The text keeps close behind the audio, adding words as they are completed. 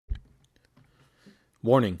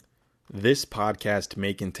Warning: this podcast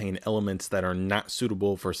may contain elements that are not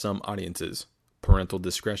suitable for some audiences. Parental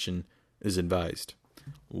discretion is advised.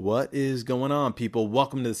 What is going on, people?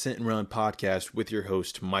 Welcome to the Sit and Run podcast with your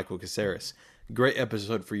host, Michael Caceres. Great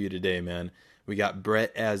episode for you today, man. We got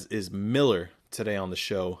Brett as is Miller today on the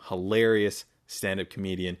show. Hilarious stand-up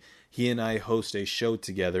comedian. He and I host a show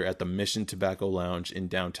together at the Mission Tobacco Lounge in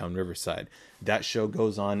downtown Riverside. That show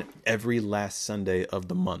goes on every last Sunday of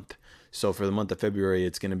the month. So for the month of February,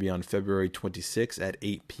 it's going to be on February 26th at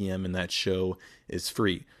 8 p.m. and that show is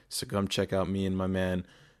free. So come check out me and my man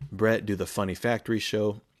Brett do the Funny Factory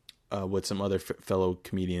show with some other fellow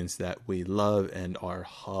comedians that we love and are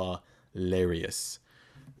hilarious.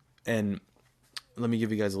 And let me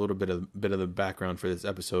give you guys a little bit of the background for this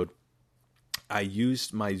episode. I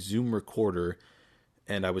used my Zoom recorder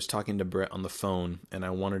and I was talking to Brett on the phone, and I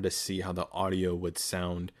wanted to see how the audio would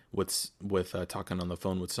sound with talking on the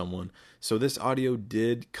phone with someone. So this audio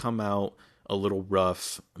did come out a little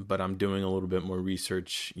rough, but I'm doing a little bit more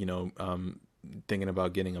research, thinking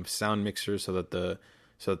about getting a sound mixer so that the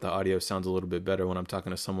audio sounds a little bit better when I'm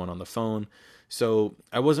talking to someone on the phone. So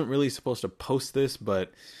I wasn't really supposed to post this,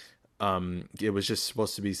 but it was just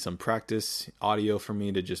supposed to be some practice audio for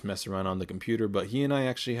me to just mess around on the computer. But he and I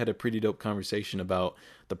actually had a pretty dope conversation about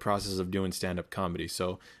the process of doing stand-up comedy.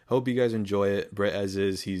 So hope you guys enjoy it. Brett as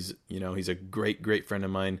is, he's a great friend of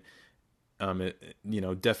mine.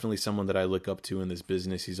 Definitely someone that I look up to in this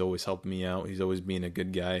business. He's always helped me out. He's always been a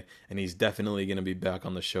good guy, and he's definitely going to be back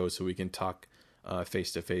on the show so we can talk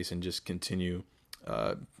face to face and just continue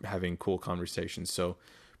having cool conversations. So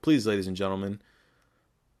please, ladies and gentlemen,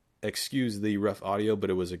 excuse the rough audio,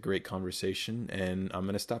 but it was a great conversation, and I'm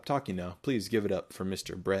going to stop talking now. Please give it up for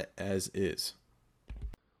Mr. Brett as is.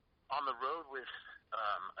 On the road with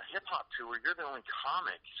a hip-hop tour, you're the only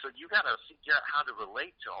comic, so you got to figure out how to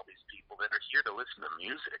relate to all these people that are here to listen to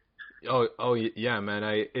music. Oh yeah,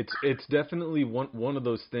 man. It's definitely one of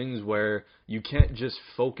those things where you can't just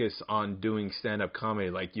focus on doing stand-up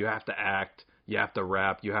comedy. Like, you have to act, you have to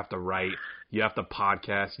rap, you have to write, you have to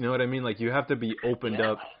podcast. You know what I mean? Like, you have to be opened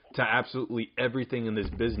up to absolutely everything in this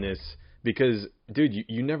business because, dude,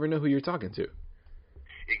 you never know who you're talking to.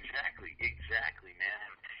 Exactly, man.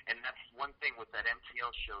 And that's one thing with that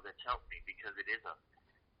MTL show that's helped me because it is a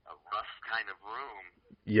rough kind of room.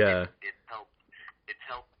 Yeah. It's helped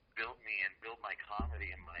build me and build my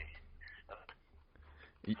comedy and my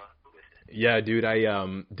Yeah, dude,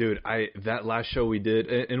 that last show we did,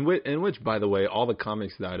 in which, by the way, all the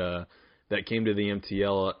comics that came to the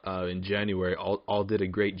MTL in January all did a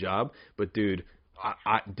great job. But dude,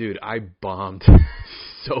 I bombed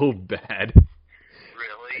so bad.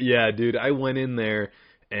 Really? Yeah, dude, I went in there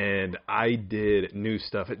and I did new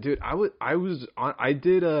stuff. Dude, I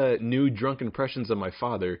did new drunk impressions of my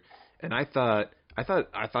father, and I thought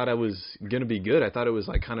I was gonna be good. I thought it was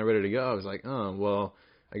like kind of ready to go. I was like, oh well,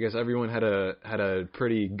 I guess everyone had a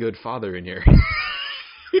pretty good father in here.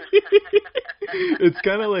 It's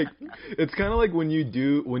kind of like when you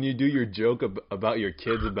do your joke about your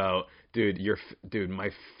kids about, dude, my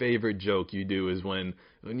favorite joke you do is when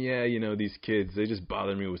these kids, they just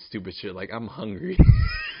bother me with stupid shit like I'm hungry.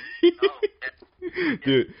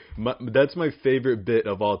 Dude, that's my favorite bit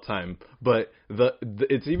of all time. But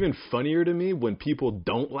it's even funnier to me when people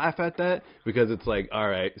don't laugh at that, because it's like, all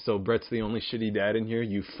right, so Brett's the only shitty dad in here,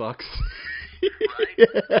 you fucks. Right?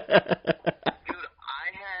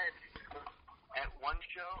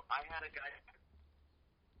 I had a guy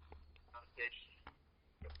on stage,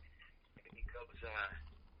 and he goes,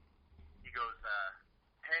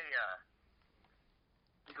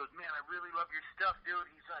 man, I really love your stuff, dude.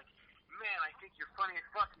 He's like, man, I think you're funny as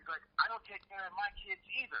fuck. He's like, I don't take care of my kids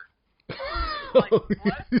either. Like, what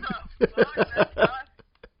the fuck? That's not,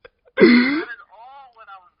 that is all what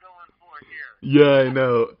I was going for here. Yeah, I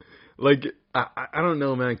know. Like, I don't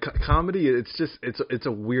know, man. Comedy, it's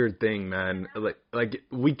a weird thing, man. Like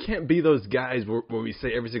we can't be those guys where we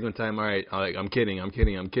say every single time, all right, like, I'm kidding.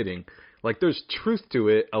 Like, there's truth to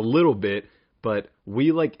it a little bit, but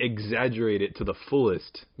we like exaggerate it to the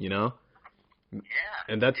fullest, you know? Yeah.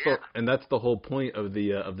 And that's the whole point of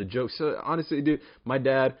the joke. So honestly, dude, my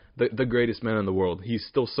dad, the greatest man in the world, he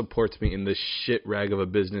still supports me in this shit rag of a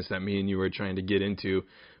business that me and you were trying to get into.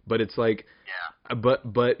 But it's like, yeah.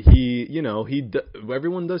 But he,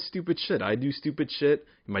 everyone does stupid shit. I do stupid shit.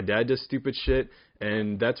 My dad does stupid shit,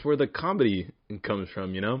 and that's where the comedy comes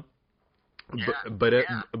from, you know. Yeah. But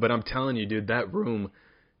I'm telling you, dude, that room,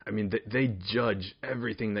 I mean, they judge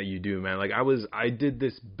everything that you do, man. Like, I did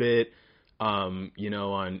this bit,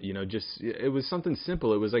 it was something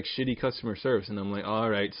simple. It was like shitty customer service, and I'm like, all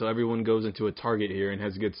right, so everyone goes into a Target here and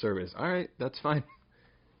has good service. All right, that's fine.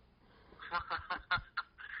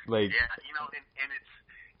 Like, yeah, and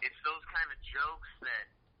it's those kind of jokes that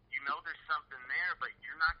there's something there, but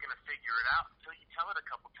you're not going to figure it out until you tell it a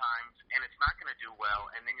couple times, and it's not going to do well,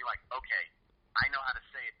 and then you're like, okay, I know how to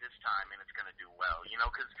say it this time, and it's going to do well,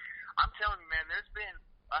 because I'm telling you, man, there's been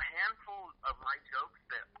a handful of my jokes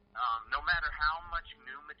that no matter how much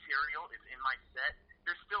new material is in my set,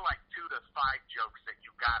 there's still like 2 to 5 jokes that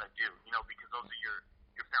you got to do, because those are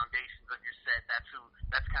your foundations of your set.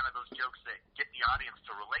 That's kind of those jokes that get the audience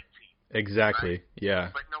to relate to you. exactly. Right?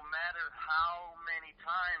 Yeah. But no matter how many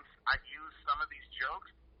times I've used some of these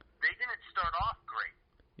jokes, they didn't start off great.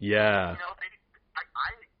 Yeah.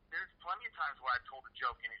 There's plenty of times where I've told a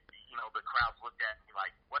joke and the crowds looked at me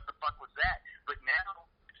like, what the fuck was that? But now,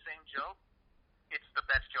 the same joke, it's the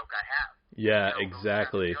best joke I have. Yeah, Those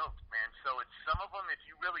exactly. kind of jokes, man. So it's some of them, if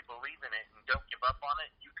you really believe in it and don't give up on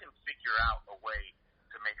it, you can figure out a way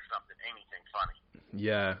to make anything funny.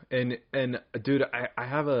 Yeah, and dude, I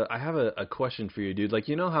have a question for you, dude.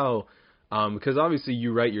 Like, you know how, because obviously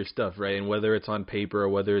you write your stuff, right? And whether it's on paper or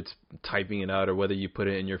whether it's typing it out or whether you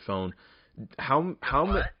put it in your phone, how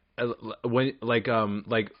when like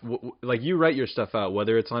you write your stuff out,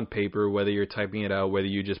 whether it's on paper, whether you're typing it out, whether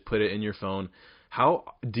you just put it in your phone, how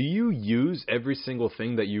do you use every single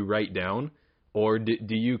thing that you write down? Or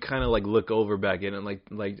do you kind of like look over back in and like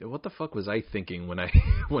what the fuck was I thinking when I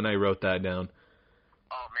when I wrote that down?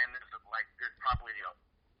 Oh man, there's probably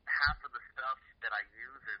half of the stuff that I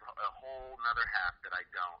use. There's a whole another half that I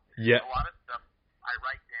don't. Yeah. A lot of stuff I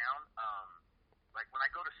write down. Like when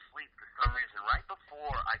I go to sleep, for some reason, right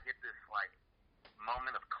before I get this like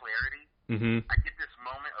moment of clarity, I get this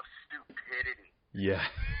moment of stupidity. Yeah.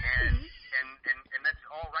 And that's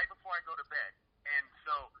all right before I go to bed. And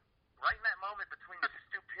so, right in that moment between the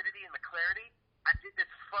stupidity and the clarity, I think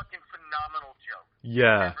this fucking phenomenal joke.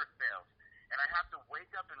 Yeah. Never fails. And I have to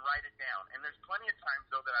wake up and write it down. And there's plenty of times,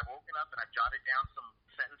 though, that I've woken up and I've jotted down some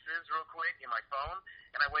sentences real quick in my phone,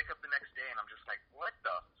 and I wake up the next day and I'm just like, what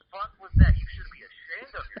the fuck was that? You should be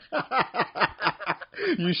ashamed of yourself.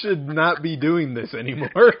 You should not be doing this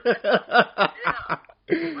anymore. Yeah.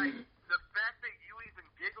 Like, the fact that you even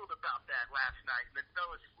giggled about that last night and then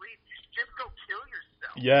fell asleep, you should just go kill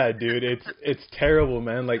yourself. Yeah, dude, it's terrible,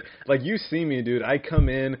 man. Like you see me, dude. I come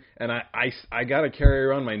in and I gotta carry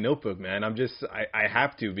around my notebook, man. I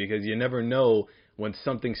have to, because you never know when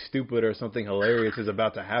something stupid or something hilarious is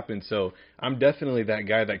about to happen. So I'm definitely that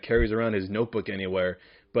guy that carries around his notebook anywhere.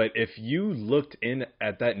 But if you looked in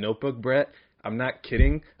at that notebook, Brett, I'm not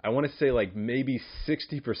kidding. I want to say like maybe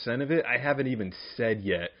 60% of it I haven't even said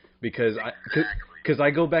yet, because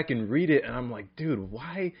I go back and read it and I'm like, dude,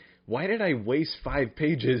 why did I waste 5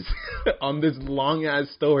 pages on this long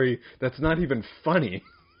ass story that's not even funny?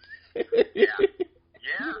 Yeah. And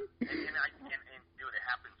dude, it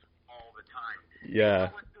happens all the time.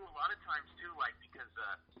 Yeah. And too, a lot of times too, like, because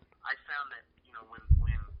I found that when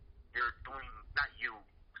you're doing, not you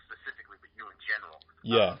specifically, but you in general.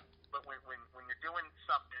 Yeah. But when you're doing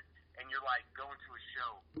something and you're like going to a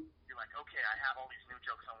show, you're like, okay, I have all these new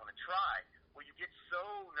jokes I want to try. Well, you get so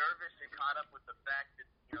nervous and caught up with the fact that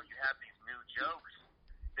you have these new jokes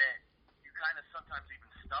that you kind of sometimes even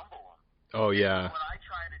stumble them. Oh yeah. And what I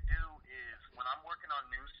try to do is when I'm working on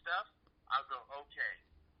new stuff, I'll go, okay,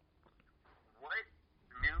 what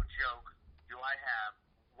new joke do I have?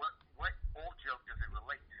 What old joke does it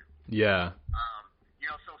relate to? Yeah.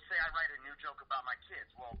 So say I write a new joke about my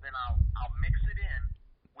kids. Well, then I'll mix it in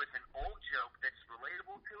with an old joke that's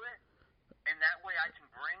relatable to it, and that way I can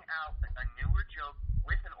bring out a newer joke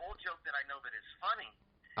with an old joke that I know that is funny,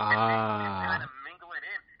 and kind of mingle it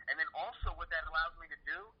in. And then also what that allows me to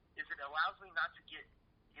do is it allows me not to get,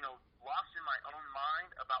 lost in my own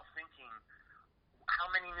mind about thinking,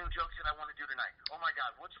 how many new jokes did I want to do tonight? Oh my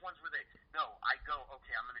God, which ones were they? No, I go,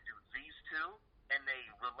 okay, I'm going to do these two, and they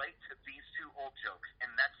relate to these 2 old jokes,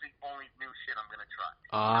 and that's the only new shit I'm going to try.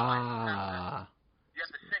 You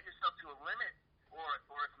have to set yourself to a limit, or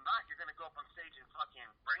if not, you're going to go up on stage and fucking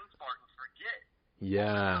brain fart and forget.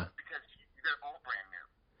 Yeah. Because they're all brand new.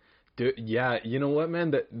 Dude, yeah, you know what,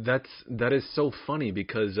 man? That is so funny,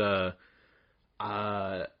 because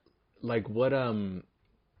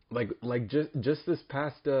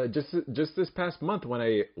just this past month when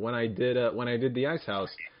I did the Ice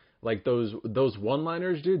House, like those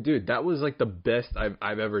one-liners, dude, that was like the best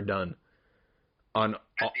I've ever done. On At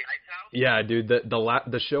the Ice House? Yeah, dude,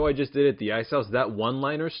 the show I just did at the Ice House, that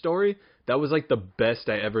one-liner story, that was like the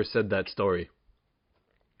best I ever said that story.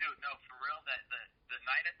 Dude, no, for real, the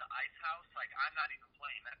night at the Ice House, like, I'm not even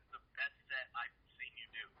playing. That's the best set I've seen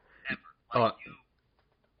you do ever. Like,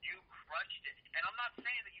 you crushed it. And I'm not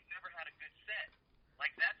saying that you've never had a good set.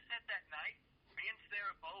 Like that set that night, me and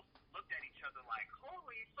Sarah both looked at each other like,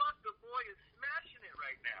 holy fuck, the boy is smashing it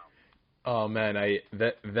right now. Oh man,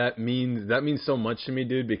 that means so much to me,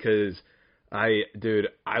 dude, because I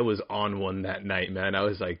was on one that night, man. I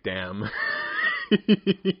was like, damn.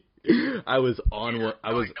 I was on one.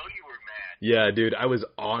 I know you were mad. Yeah, dude, I was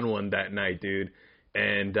on one that night, dude.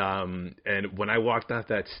 And when I walked off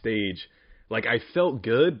that stage, like I felt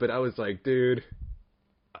good, but I was like, dude,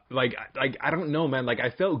 like I don't know, man. Like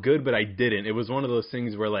I felt good, but I didn't. It was one of those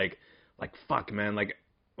things where like fuck, man, like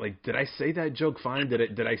did I say that joke fine?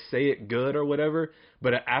 Did I say it good or whatever?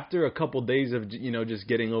 But after a couple days of just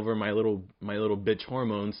getting over my little bitch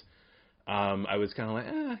hormones, I was kind of like,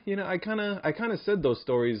 I kind of said those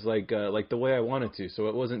stories like the way I wanted to, so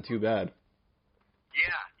it wasn't too bad.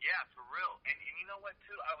 Yeah, for real. And you know what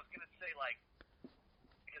too? I was gonna say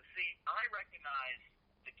because see, I recognize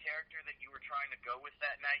the character that you were trying to go with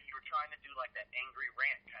that night. You were trying to do like that angry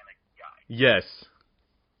rant kind of guy. Yes.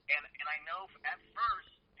 And I know at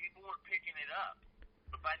first people were picking it up,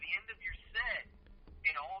 but by the end of your set,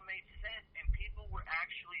 it all made sense, and people were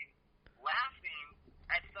actually laughing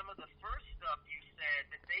at some of the first stuff you said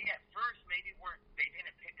that they at first maybe they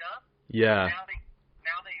didn't pick up. Yeah. Now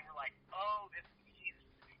they were like, oh,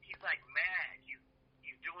 he's like mad. He's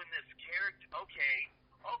doing this character. Okay,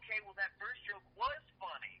 well that first joke was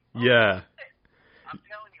funny. Yeah. I'm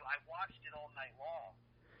telling you, I watched it all night long.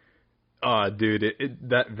 Oh, dude,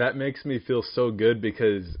 that makes me feel so good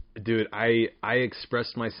because, dude, I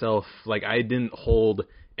expressed myself, like I didn't hold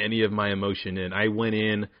any of my emotion in. I went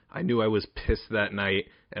in, I knew I was pissed that night,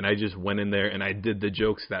 and I just went in there and I did the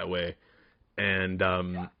jokes that way. And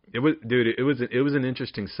it was an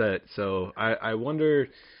interesting set. So I wonder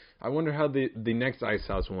how the next Ice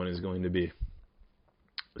House one is going to be.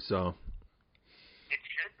 So it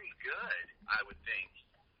should be good, I would think.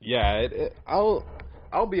 Yeah,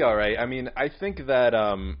 I'll be all right. I mean, I think that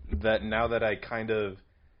that now that I kind of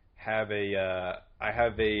have an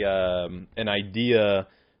idea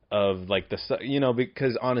of like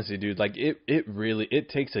because honestly, dude, like it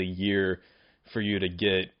takes a year for you to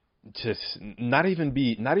get to not even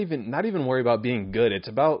worry about being good. It's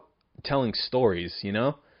about telling stories, And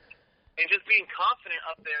just being confident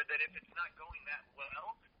up there that if it's not going that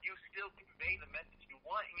well, you still convey the message you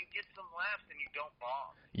want, and you get some laughs, and you don't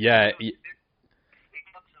bomb. Yeah. It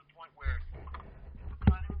comes to the point where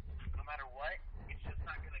no matter what, it's just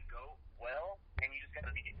not going to go well, and you just got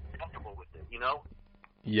to be comfortable with it,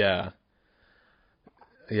 Yeah.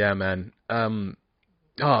 Yeah, man.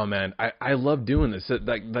 Oh man, I love doing this.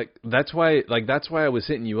 That's why I was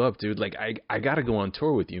hitting you up, dude. Like I gotta go on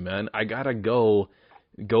tour with you, man. I gotta go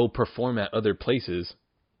perform at other places.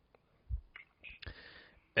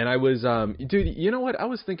 And I was, dude, you know what? I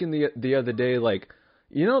was thinking the other day, like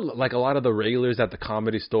a lot of the regulars at the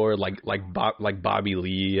Comedy Store, like Bobby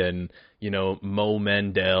Lee and Mo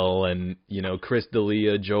Mandel and Chris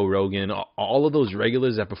D'Elia, Joe Rogan, all of those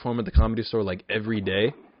regulars that perform at the Comedy Store like every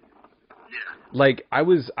day. Like I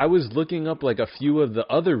was looking up like a few of the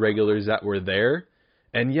other regulars that were there,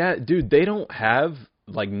 and yeah, dude, they don't have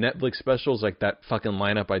like Netflix specials like that fucking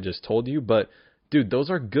lineup I just told you, but dude, those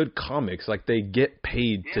are good comics. Like they get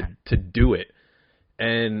paid to do it,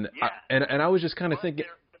 and I was just kind of thinking,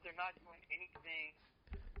 but they're not doing anything.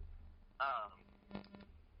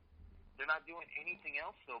 They're not doing anything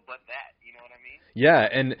else though, but that. You know what I mean? Yeah,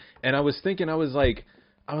 and I was thinking, I was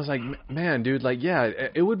like, man, dude, like, yeah,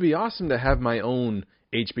 it would be awesome to have my own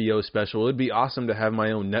HBO special. It would be awesome to have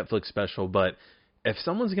my own Netflix special. But if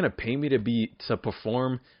someone's gonna pay me to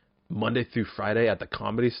perform Monday through Friday at the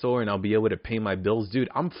Comedy Store and I'll be able to pay my bills, dude,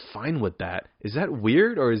 I'm fine with that. Is that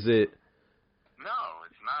weird or is it? No,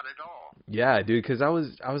 it's not at all. Yeah, dude, because I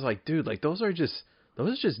was like, dude, like those are just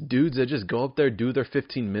dudes that just go up there, do their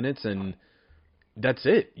 15 minutes, and that's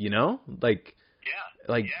it, Like. Yeah.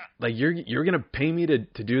 Like you're gonna pay me to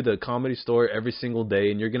do the Comedy Store every single day,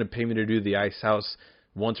 and you're gonna pay me to do the Ice House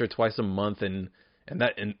once or twice a month, and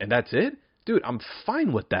that's it, dude. I'm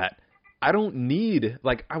fine with that. I don't need,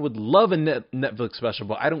 like, I would love a Netflix special,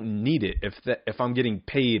 but I don't need it if I'm getting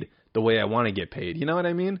paid the way I want to get paid. You know what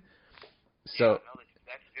I mean? So. Yeah, no,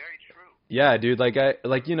 that's very true. Yeah, dude,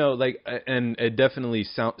 and it definitely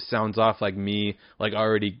sounds off like me, like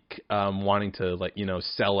already wanting to, like,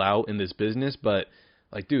 sell out in this business, but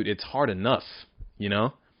like, dude, it's hard enough, and no, it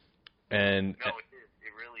is.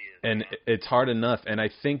 It really is. And it's hard enough, and I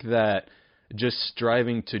think that just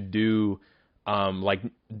striving to do, like,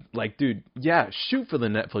 dude, yeah, shoot for the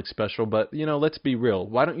Netflix special, but let's be real.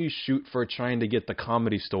 Why don't you shoot for trying to get the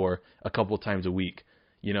Comedy Store a couple times a week?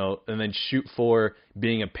 you know, and then shoot for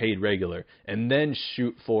being a paid regular, and then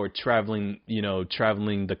shoot for traveling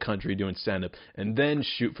the country doing stand-up, and then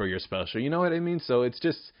shoot for your special. You know what I mean? So it's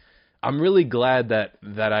just, I'm really glad that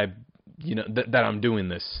I, you know, that I'm doing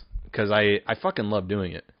this, because I fucking love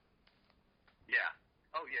doing it. Yeah.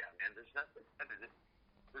 Oh yeah, man. There's nothing.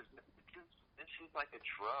 This is like a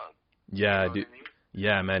drug. Yeah, You know dude. what I mean?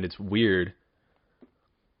 Yeah, man, it's weird.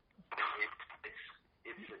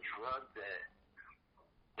 It's a drug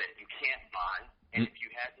that you can't buy, and if you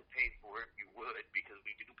had to pay for it, you would, because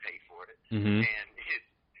we do pay for it. Mm-hmm.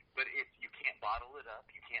 But if you can't bottle it up,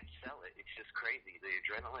 you can't sell it. It's just crazy. The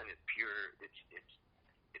adrenaline is pure. It's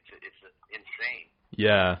insane.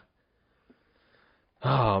 Yeah.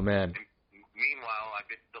 Oh man. Meanwhile,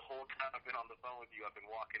 the whole time I've been on the phone with you, I've been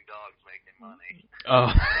walking dogs making money.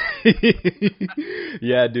 Oh.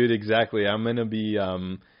 Yeah, dude, exactly. I'm going to be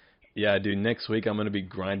yeah, dude, next week I'm going to be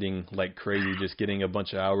grinding like crazy, just getting a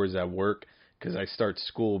bunch of hours at work, cuz I start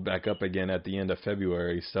school back up again at the end of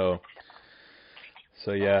February. So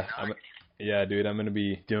yeah, yeah, dude, I'm going to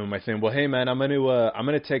be doing my thing. Well, hey man, I'm going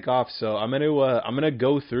to take off. So I'm going to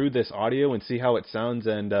go through this audio and see how it sounds,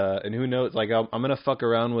 and who knows, like I'm going to fuck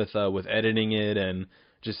around with editing it and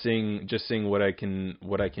just seeing what I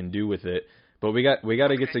can do with it. But we got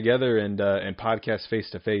to get together and podcast face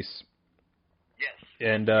to face. Yes.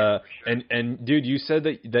 And sure. and dude, you said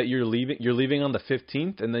that you're leaving on the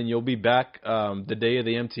 15th, and then you'll be back the day of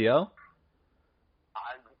the MTL.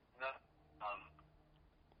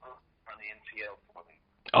 On the MTL for me.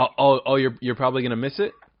 Oh, you're probably gonna miss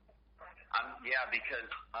it. Yeah, because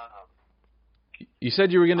You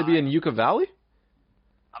said you were gonna be in Yucca Valley.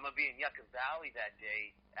 I'm gonna be in Yucca Valley that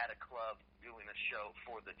day at a club doing a show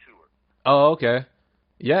for the tour. Oh, okay.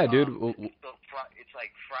 Yeah, dude. So it's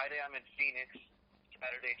like Friday I'm in Phoenix,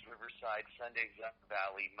 Saturday's Riverside, Sunday's Yucca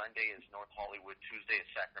Valley, Monday is North Hollywood, Tuesday is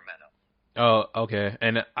Sacramento. Oh, okay.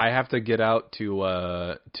 And I have to get out to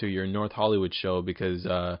your North Hollywood show because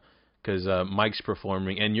Mike's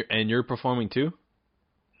performing, and you're performing too.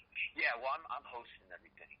 Yeah, well I'm hosting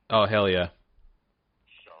everything. Oh, hell yeah.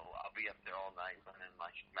 So I'll be up there all night running my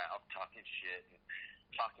mouth, talking shit and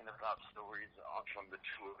talking about stories from the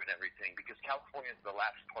tour and everything, because California is the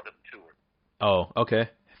last part of the tour. Oh, okay.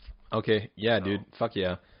 Okay, yeah, So, dude. Fuck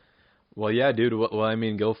yeah. Well, yeah, dude. Well, I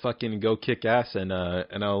mean, go kick ass, and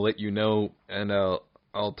I'll let you know, and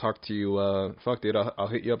I'll talk to you. Fuck, dude. I'll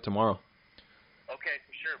hit you up tomorrow. Okay,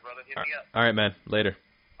 for sure, brother. Hit me up. All right, man. Later.